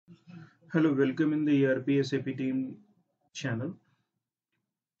Hello, welcome in the ERP SAP team channel.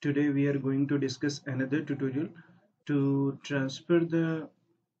 Today we are going to discuss another tutorial to transfer the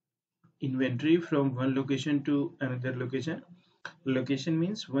inventory from one location to another location. Location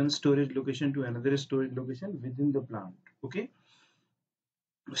means one storage location to another storage location within the plant. Okay,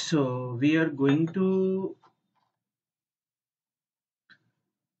 so we are going to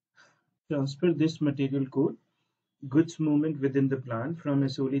transfer this material code goods movement within the plant from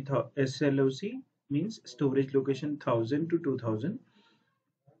SLOC means storage location 1000 to 2000.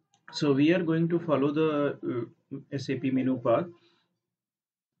 So we are going to follow the SAP menu path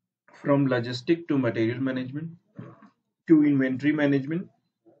from logistic to material management to inventory management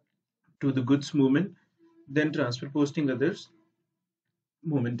to the goods movement, then transfer posting others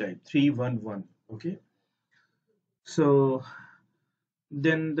movement type 311. Okay, so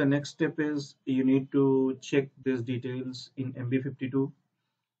then the next step is you need to check these details in MB52,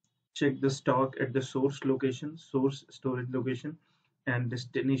 check the stock at the source location, source storage location, and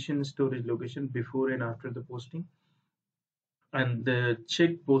destination storage location before and after the posting, and the check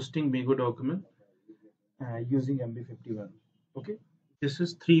posting MIGO document using MB51. Okay, this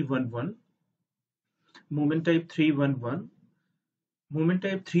is 311. Movement type 311. Movement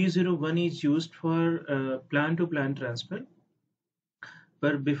type 301 is used for plan to plan transfer.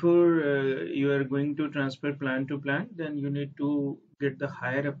 But before you are going to transfer plan to plan, then you need to get the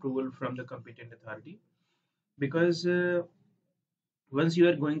higher approval from the competent authority, because once you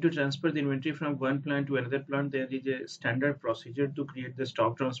are going to transfer the inventory from one plant to another plant, there is a standard procedure to create the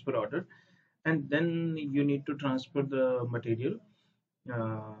stock transfer order, and then you need to transfer the material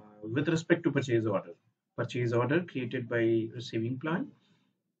uh, with respect to purchase order created by receiving plant.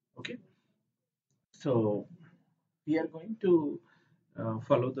 Okay, so we are going to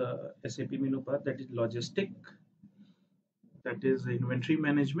follow the SAP menu path, that is logistic, that is inventory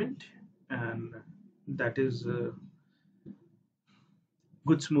management, and that is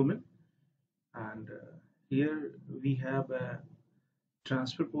goods movement. And here we have a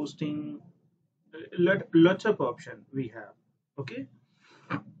transfer posting, lots of option we have. Okay,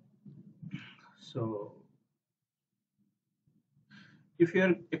 so if you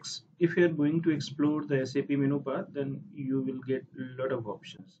are going to explore the SAP menu path, then you will get a lot of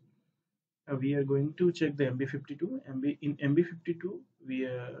options. We are going to check the MB52. In MB52, we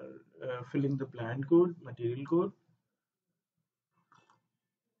are filling the plant code, material code.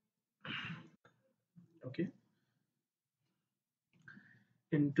 Okay.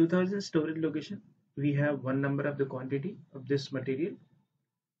 In 2000 storage location, we have one number of the quantity of this material.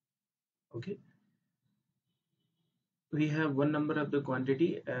 Okay. We have one number of the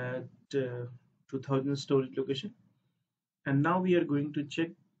quantity at 2000 storage location. And now we are going to check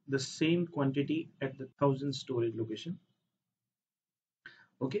the same quantity at the 1000 storage location.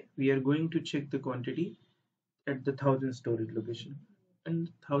 Okay. We are going to check the quantity at the 1000 storage location. And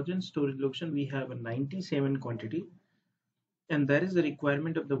 1000 storage location, we have a 97 quantity, and that is the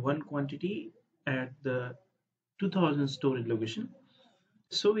requirement of the one quantity at the 2000 storage location.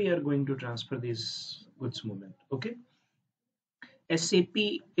 So we are going to transfer this goods movement. Okay, SAP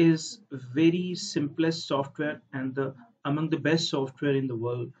is very simplest software and the among the best software in the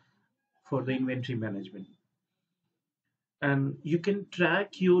world for the inventory management, and you can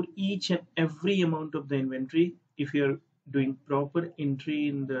track your each and every amount of the inventory if you're doing proper entry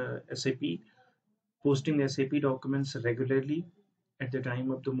in the SAP, posting the SAP documents regularly at the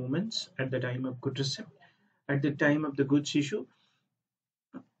time of the movements, at the time of good receipt, at the time of the goods issue.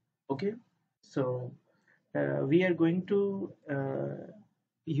 Okay, so we are going to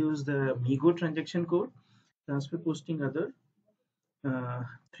use the MIGO transaction code, transfer posting other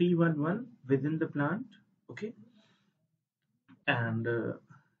 311 within the plant. Okay, and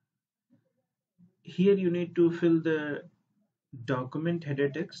here you need to fill the document header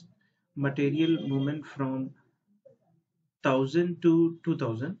text, material movement from 1000 to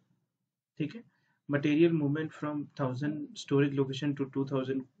 2000. Okay, material movement from 1000 storage location to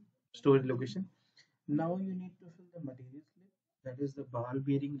 2000 storage location. Now you need to fill the material slip, that is the ball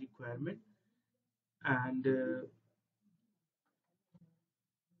bearing requirement, and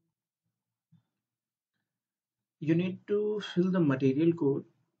you need to fill the material code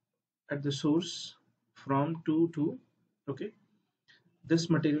at the source from to. Okay, this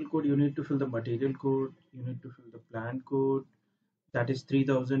material code, you need to fill the material code, you need to fill the plant code, that is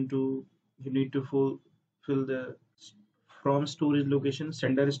 3002. You need to fill the from storage location,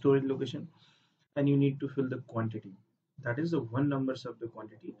 sender storage location, and you need to fill the quantity, that is the one numbers of the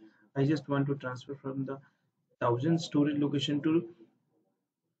quantity. I just want to transfer from the 1000 storage location to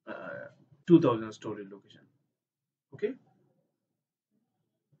 2000 storage location. Okay,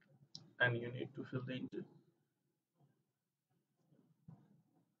 and you need to fill the enter.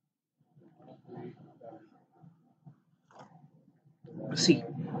 See,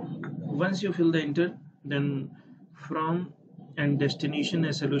 once you fill the enter, then from and destination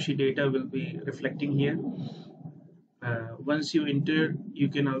SLOC data will be reflecting here. Once you enter, you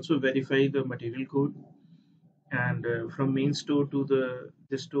can also verify the material code, and from main store to the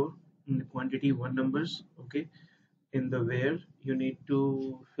this store in the quantity one numbers. Okay, in the where you need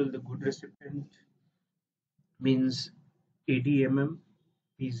to fill the good recipient means 80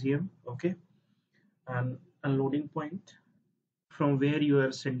 PCM. Okay, and unloading point from where you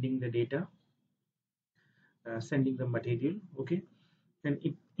are sending the data, sending the material. Okay, and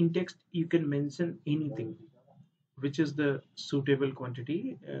in text you can mention anything which is the suitable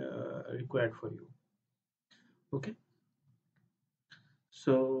quantity required for you. Okay,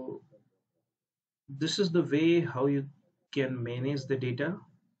 so this is the way how you can manage the data.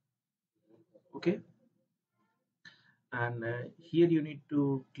 Okay, and here you need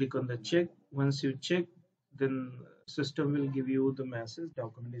to click on the check. Once you check, then system will give you the message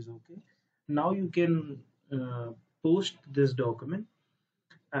document is okay. Now you can post this document,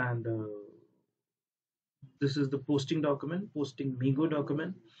 and this is the posting document, posting MIGO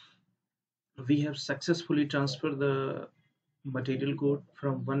document. We have successfully transferred the material code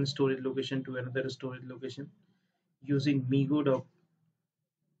from one storage location to another storage location using MIGO doc.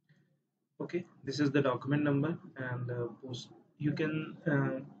 Okay, this is the document number, and post. You can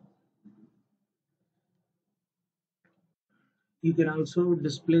you can also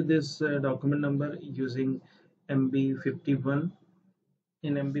display this document number using MB51.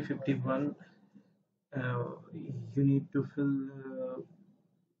 In MB51, uh, you need to fill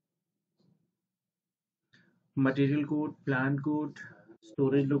material code, plant code,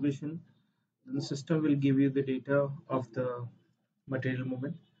 storage location. Then the system will give you the data of the material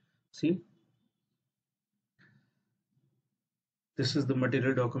movement. See, this is the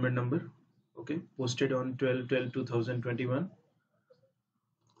material document number. Okay, posted on 12/12/2021.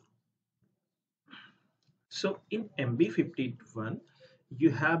 So in MB51, you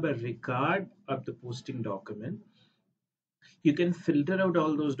have a record of the posting document. You can filter out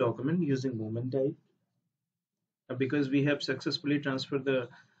all those documents using moment type, because we have successfully transferred the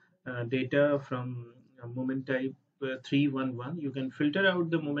data from moment type 311. You can filter out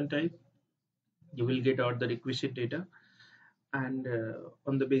the moment type. You will get out the requisite data, and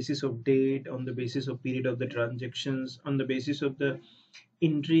on the basis of date, on the basis of period of the transactions, on the basis of the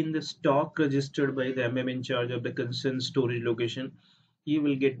entry in the stock registered by the MM in charge of the concerned storage location, you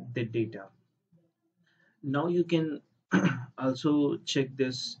will get the data. Now you can also check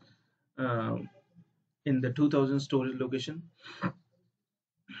this uh, in the 2000 storage location.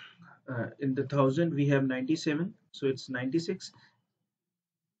 In the 1000 we have 97, so it's 96.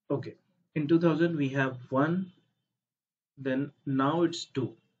 Okay, in 2000 we have one, then now it's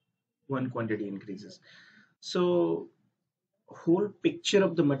two, one quantity increases. So whole picture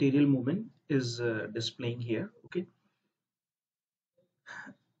of the material movement is displaying here. Okay,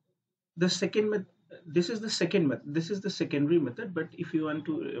 the second method, this is the second method, this is the secondary method. But if you want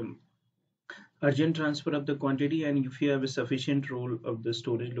to urgent transfer of the quantity, and if you have a sufficient role of the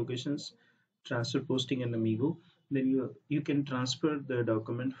storage locations, transfer posting and amigo, then you can transfer the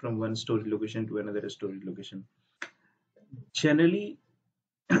document from one storage location to another storage location. Generally,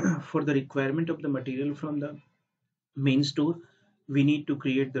 for the requirement of the material from the main store, we need to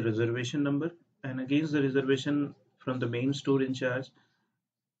create the reservation number, and against the reservation from the main store in charge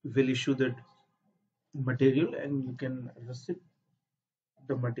will issue the material, and you can receive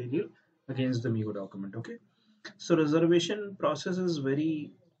the material against the MIGO document. Okay, so reservation process is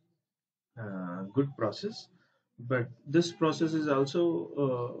very good process, but this process is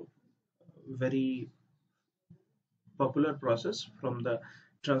also very popular process from the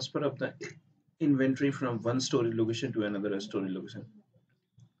transfer of the inventory from one storage location to another storage location.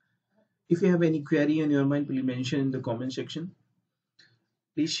 If you have any query on your mind, please mention in the comment section.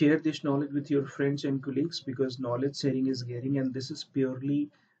 Please share this knowledge with your friends and colleagues, because knowledge sharing is caring, and this is purely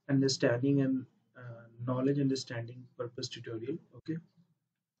understanding and knowledge understanding purpose tutorial. Okay,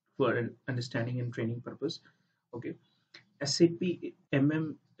 for an understanding and training purpose. Okay, SAP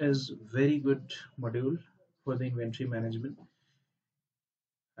MM is very good module for the inventory management.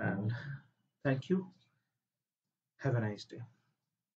 And thank you. Have a nice day.